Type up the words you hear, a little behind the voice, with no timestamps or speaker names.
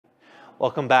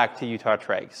Welcome back to Utah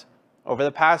Trikes. Over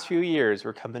the past few years,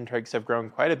 recumbent trikes have grown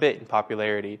quite a bit in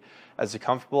popularity as a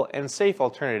comfortable and safe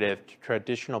alternative to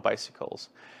traditional bicycles.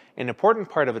 An important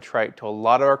part of a trike to a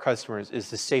lot of our customers is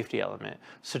the safety element.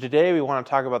 So today we want to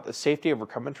talk about the safety of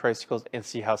recumbent tricycles and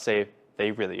see how safe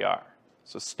they really are.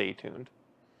 So stay tuned.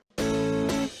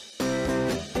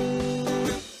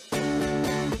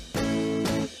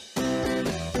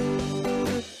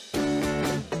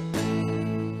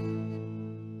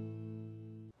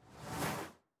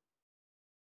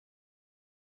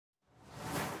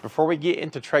 Before we get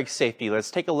into trike safety, let's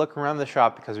take a look around the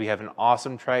shop because we have an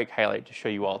awesome trike highlight to show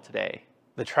you all today.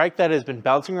 The trike that has been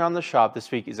bouncing around the shop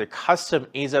this week is a custom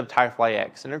Azub Tifly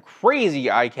X in a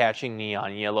crazy eye-catching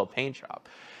neon yellow paint job.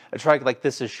 A trike like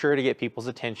this is sure to get people's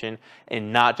attention,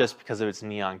 and not just because of its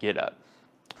neon getup.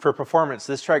 For performance,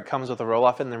 this trike comes with a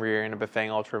roll-off in the rear and a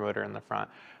Bafang Ultra motor in the front.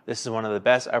 This is one of the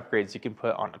best upgrades you can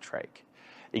put on a trike.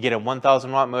 You get a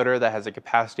 1,000 watt motor that has a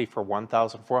capacity for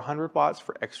 1,400 watts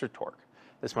for extra torque.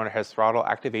 This motor has throttle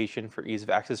activation for ease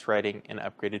of access riding and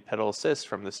upgraded pedal assist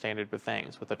from the standard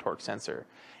Bafangs with a torque sensor.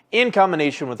 In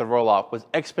combination with the roll-off, which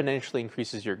exponentially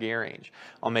increases your gear range,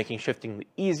 while making shifting the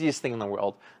easiest thing in the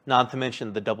world, not to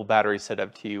mention the double battery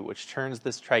setup to you, which turns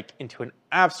this trike into an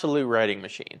absolute riding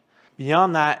machine.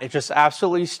 Beyond that, it's just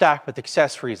absolutely stacked with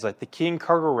accessories like the King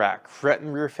cargo rack, front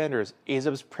and rear fenders,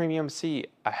 Azub's premium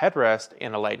seat, a headrest,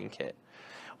 and a lighting kit.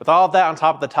 With all of that on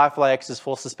top of the Tifly X's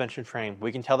full suspension frame,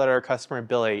 we can tell that our customer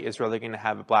Billy is really going to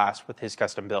have a blast with his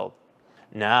custom build.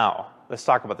 Now, let's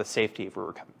talk about the safety of a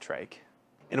recumbent trike.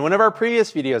 In one of our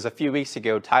previous videos a few weeks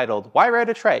ago titled, Why Ride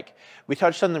a Trike?, we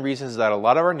touched on the reasons that a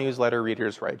lot of our newsletter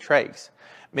readers ride trikes.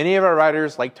 Many of our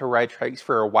riders like to ride trikes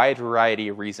for a wide variety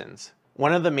of reasons.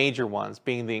 One of the major ones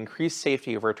being the increased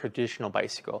safety of our traditional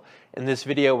bicycle. In this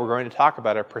video, we're going to talk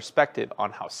about our perspective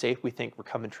on how safe we think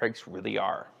recumbent trikes really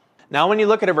are. Now when you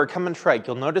look at a recumbent trike,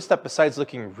 you'll notice that besides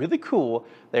looking really cool,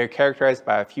 they are characterized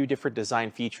by a few different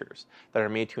design features that are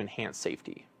made to enhance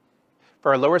safety.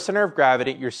 For a lower center of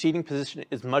gravity, your seating position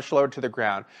is much lower to the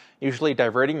ground, usually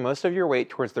diverting most of your weight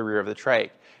towards the rear of the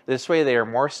trike. This way they are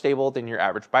more stable than your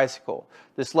average bicycle.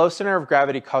 This low center of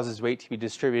gravity causes weight to be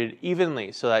distributed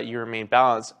evenly so that you remain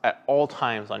balanced at all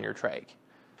times on your trike.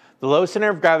 The low center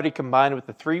of gravity combined with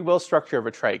the three-wheel structure of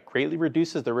a trike greatly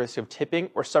reduces the risk of tipping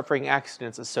or suffering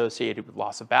accidents associated with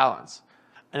loss of balance.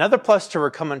 Another plus to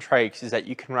recumbent trikes is that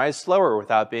you can ride slower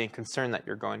without being concerned that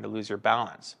you're going to lose your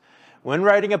balance. When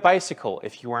riding a bicycle,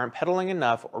 if you aren't pedaling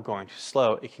enough or going too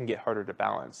slow, it can get harder to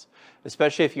balance,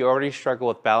 especially if you already struggle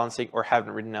with balancing or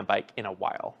haven't ridden a bike in a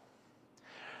while.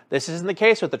 This isn't the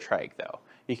case with the trike though.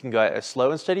 You can go at a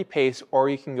slow and steady pace, or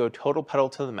you can go total pedal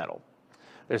to the metal.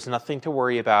 There's nothing to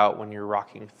worry about when you're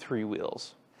rocking three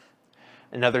wheels.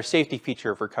 Another safety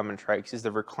feature of recumbent trikes is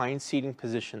the reclined seating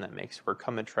position that makes a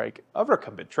recumbent trike a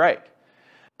recumbent trike.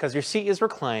 Because your seat is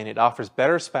reclined, it offers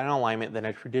better spinal alignment than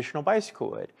a traditional bicycle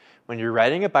would. When you're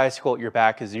riding a bicycle, your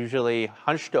back is usually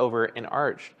hunched over and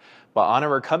arched. But on a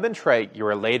recumbent trike, you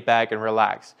are laid back and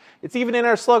relaxed. It's even in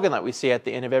our slogan that we say at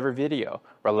the end of every video.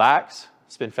 Relax,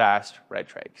 spin fast, ride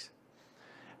trikes.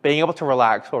 Being able to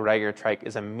relax while riding a trike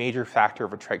is a major factor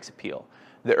of a trike's appeal.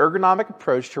 The ergonomic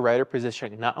approach to rider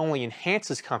positioning not only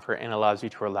enhances comfort and allows you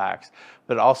to relax,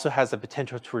 but it also has the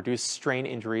potential to reduce strain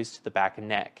injuries to the back and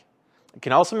neck. It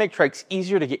can also make trikes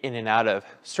easier to get in and out of.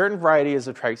 Certain varieties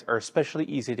of trikes are especially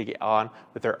easy to get on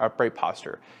with their upright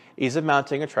posture. Ease of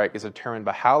mounting a trike is determined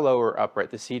by how low or upright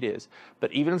the seat is,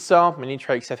 but even so, many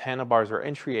trikes have handlebars or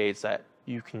entry aids that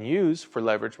you can use for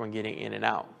leverage when getting in and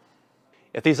out.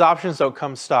 If these options don't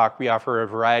come stock, we offer a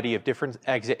variety of different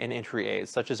exit and entry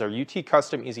aids, such as our UT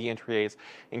Custom Easy Entry aids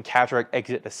and Catric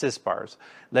Exit Assist bars,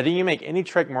 letting you make any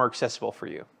trike more accessible for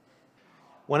you.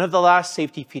 One of the last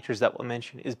safety features that we'll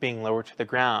mention is being lower to the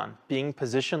ground. Being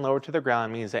positioned lower to the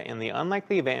ground means that in the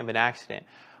unlikely event of an accident,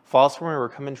 falls from a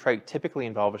recumbent trike typically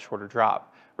involve a shorter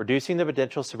drop, reducing the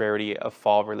potential severity of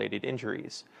fall-related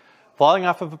injuries. Falling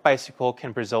off of a bicycle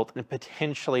can result in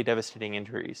potentially devastating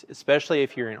injuries, especially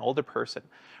if you're an older person.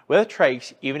 With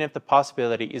trikes, even if the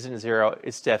possibility isn't zero,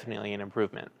 it's definitely an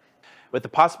improvement. With the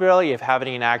possibility of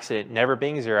having an accident never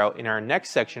being zero, in our next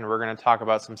section we're going to talk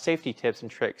about some safety tips and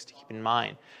tricks to keep in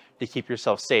mind to keep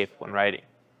yourself safe when riding.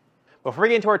 Before we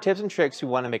get into our tips and tricks, we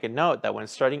want to make a note that when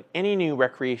starting any new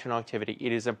recreational activity,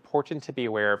 it is important to be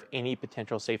aware of any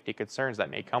potential safety concerns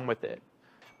that may come with it.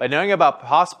 By knowing about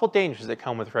possible dangers that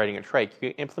come with riding a trike,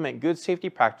 you can implement good safety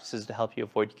practices to help you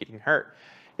avoid getting hurt.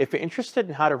 If you're interested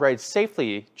in how to ride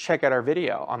safely, check out our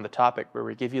video on the topic where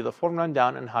we give you the full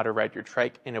rundown on how to ride your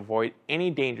trike and avoid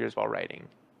any dangers while riding.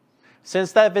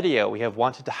 Since that video, we have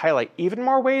wanted to highlight even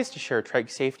more ways to share trike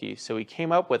safety, so we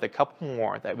came up with a couple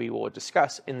more that we will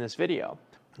discuss in this video.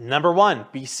 Number 1,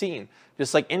 be seen.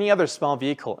 Just like any other small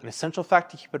vehicle, an essential fact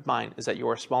to keep in mind is that you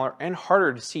are smaller and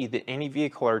harder to see than any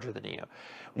vehicle larger than you.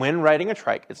 When riding a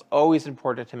trike, it's always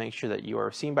important to make sure that you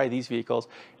are seen by these vehicles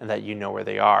and that you know where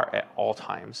they are at all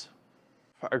times.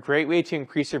 A great way to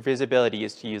increase your visibility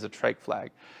is to use a trike flag.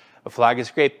 A flag is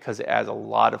great because it adds a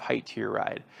lot of height to your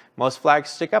ride. Most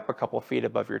flags stick up a couple feet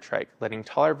above your trike, letting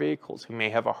taller vehicles who may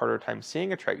have a harder time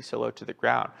seeing a trike silhouette to the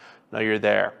ground know you're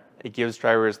there. It gives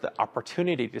drivers the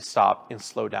opportunity to stop and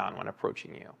slow down when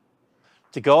approaching you.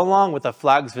 To go along with the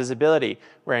flag's visibility,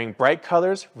 wearing bright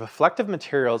colors, reflective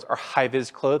materials, or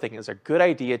high-vis clothing is a good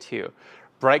idea too.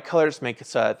 Bright colors make it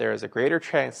so that there is a greater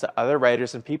chance that other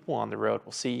riders and people on the road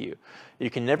will see you. You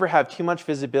can never have too much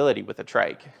visibility with a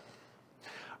trike.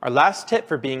 Our last tip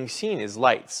for being seen is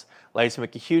lights. Lights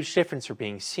make a huge difference for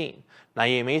being seen. Now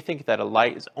you may think that a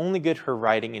light is only good for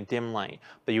riding in dim light,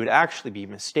 but you would actually be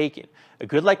mistaken. A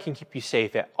good light can keep you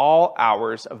safe at all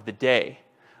hours of the day.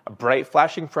 A bright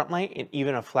flashing front light and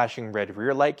even a flashing red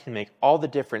rear light can make all the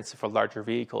difference if a larger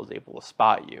vehicle is able to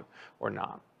spot you or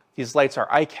not. These lights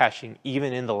are eye-catching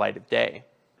even in the light of day.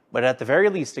 But at the very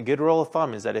least, a good rule of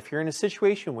thumb is that if you're in a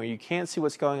situation where you can't see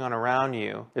what's going on around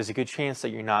you, there's a good chance that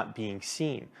you're not being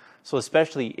seen. So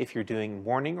especially if you're doing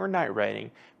morning or night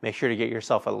riding, make sure to get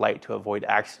yourself a light to avoid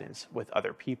accidents with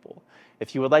other people.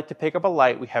 If you would like to pick up a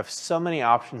light, we have so many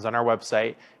options on our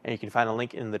website, and you can find a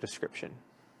link in the description.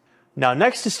 Now,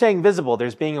 next to staying visible,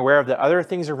 there's being aware of the other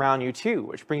things around you too,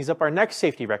 which brings up our next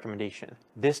safety recommendation.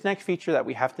 This next feature that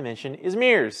we have to mention is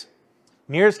mirrors.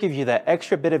 Mirrors give you that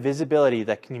extra bit of visibility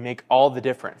that can make all the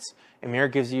difference. A mirror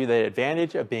gives you the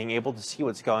advantage of being able to see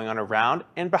what's going on around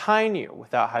and behind you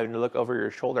without having to look over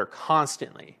your shoulder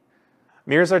constantly.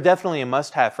 Mirrors are definitely a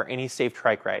must-have for any safe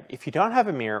trike ride. If you don't have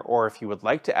a mirror, or if you would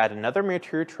like to add another mirror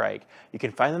to your trike, you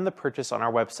can find them to purchase on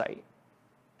our website.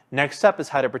 Next up is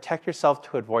how to protect yourself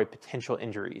to avoid potential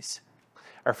injuries.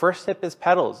 Our first tip is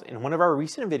pedals. In one of our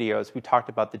recent videos, we talked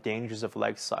about the dangers of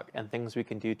leg suck and things we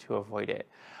can do to avoid it.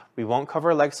 We won't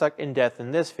cover leg suck in depth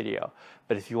in this video,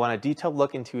 but if you want a detailed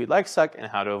look into leg suck and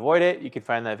how to avoid it, you can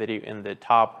find that video in the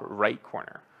top right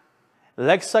corner.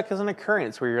 Leg suck is an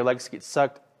occurrence where your legs get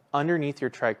sucked underneath your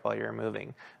trike while you're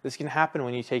moving. This can happen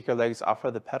when you take your legs off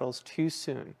of the pedals too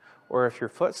soon, or if your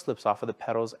foot slips off of the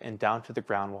pedals and down to the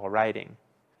ground while riding.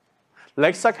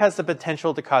 Leg suck has the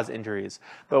potential to cause injuries,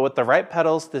 but with the right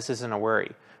pedals, this isn't a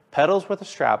worry. Pedals with a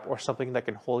strap or something that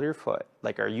can hold your foot,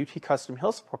 like our UT Custom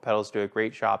Hill Support pedals, do a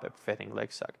great job at preventing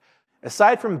leg suck.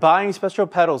 Aside from buying special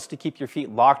pedals to keep your feet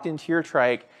locked into your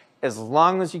trike, as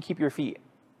long as you keep your feet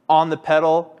on the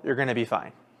pedal, you're going to be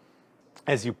fine.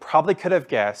 As you probably could have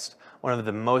guessed, one of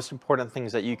the most important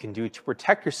things that you can do to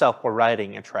protect yourself while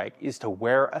riding a trike is to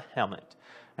wear a helmet.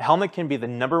 A helmet can be the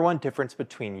 #1 difference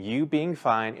between you being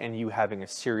fine and you having a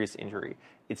serious injury.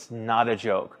 It's not a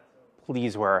joke.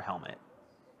 Please wear a helmet.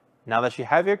 Now that you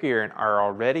have your gear and are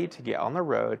all ready to get on the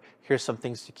road, here's some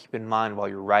things to keep in mind while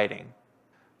you're riding.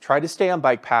 Try to stay on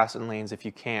bike paths and lanes if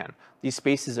you can. These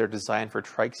spaces are designed for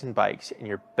trikes and bikes, and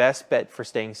your best bet for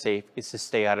staying safe is to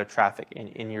stay out of traffic and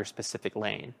in your specific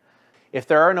lane. If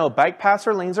there are no bike paths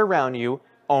or lanes around you,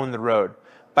 own the road.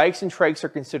 Bikes and trikes are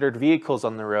considered vehicles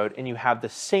on the road, and you have the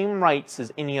same rights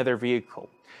as any other vehicle.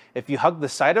 If you hug the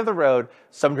side of the road,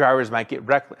 some drivers might get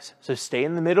reckless, so stay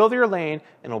in the middle of your lane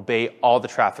and obey all the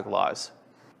traffic laws.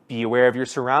 Be aware of your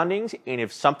surroundings, and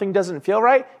if something doesn't feel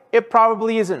right, it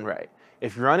probably isn't right.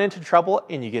 If you run into trouble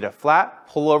and you get a flat,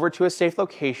 pull over to a safe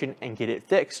location and get it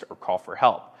fixed or call for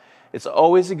help. It's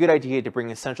always a good idea to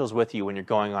bring essentials with you when you're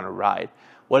going on a ride.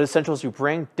 What essentials you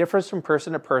bring differs from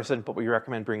person to person, but we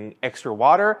recommend bringing extra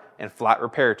water and flat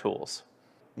repair tools.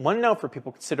 One note for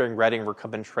people considering riding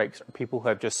recumbent trikes or people who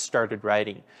have just started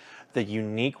riding: the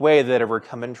unique way that a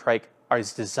recumbent trike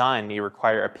is designed may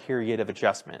require a period of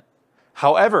adjustment.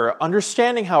 However,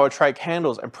 understanding how a trike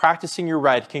handles and practicing your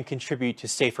ride can contribute to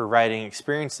safer riding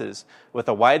experiences. With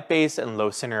a wide base and low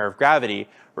center of gravity,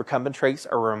 recumbent trikes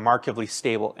are remarkably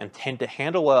stable and tend to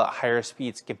handle well at higher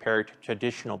speeds compared to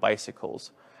traditional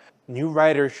bicycles. New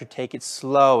riders should take it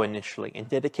slow initially and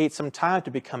dedicate some time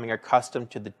to becoming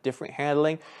accustomed to the different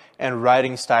handling and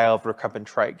riding style of recumbent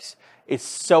trikes. It's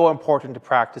so important to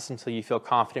practice until you feel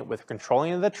confident with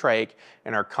controlling the trike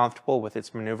and are comfortable with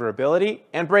its maneuverability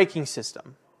and braking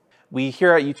system. We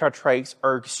here at Utah Trikes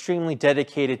are extremely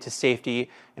dedicated to safety,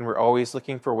 and we're always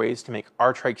looking for ways to make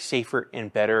our trikes safer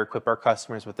and better equip our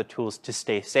customers with the tools to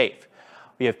stay safe.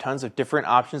 We have tons of different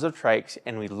options of trikes,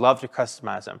 and we love to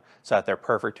customize them so that they're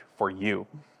perfect for you.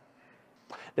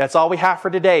 That's all we have for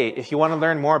today. If you want to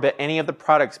learn more about any of the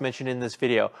products mentioned in this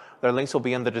video, their links will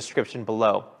be in the description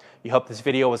below. We hope this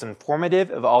video was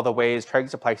informative of all the ways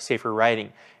Trikes apply safer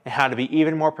riding and how to be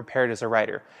even more prepared as a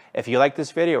rider. If you like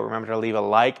this video, remember to leave a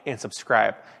like and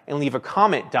subscribe, and leave a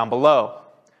comment down below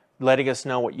letting us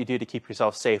know what you do to keep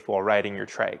yourself safe while riding your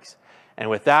Trikes. And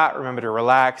with that, remember to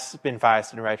relax, spin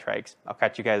fast, and ride Trikes. I'll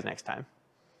catch you guys next time.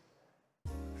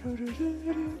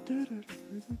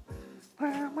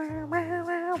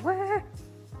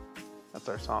 That's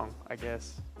our song, I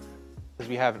guess. Because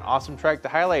we have an awesome Trike to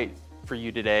highlight for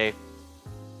you today.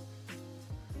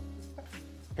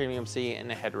 Premium seat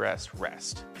and a headrest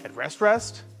rest. Headrest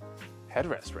rest?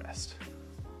 Headrest rest.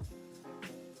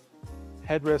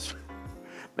 Headrest.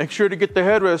 Make sure to get the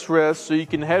headrest rest so you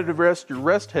can headrest your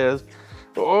rest heads.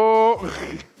 Oh!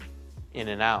 In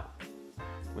and out.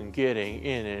 When getting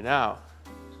in and out.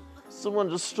 Someone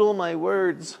just stole my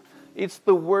words. It's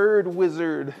the word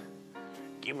wizard.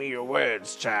 Give me your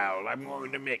words, child. I'm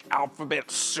going to make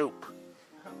alphabet soup.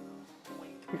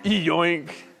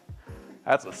 Yoink.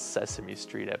 That's a Sesame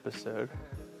Street episode.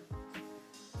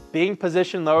 Being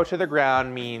positioned low to the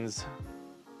ground means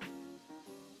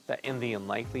that in the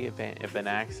unlikely event of an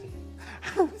accident.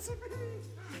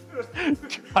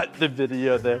 Cut the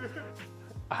video there.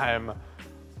 I'm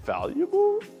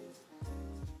valuable.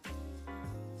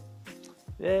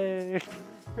 Yay.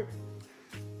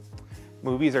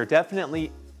 Movies are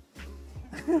definitely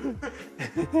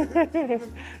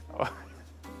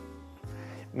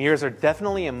mirrors are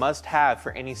definitely a must-have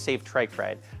for any safe trike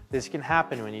ride. This can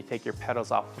happen when you take your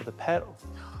pedals off of the pedal.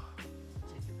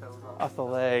 Off the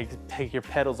legs. Take your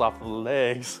pedals off the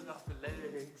legs. Off the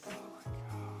legs. Oh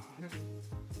my God.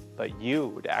 But you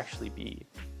would actually be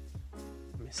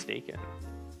mistaken.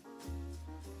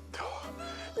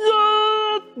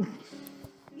 Yeah!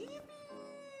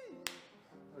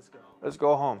 Let's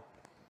go home.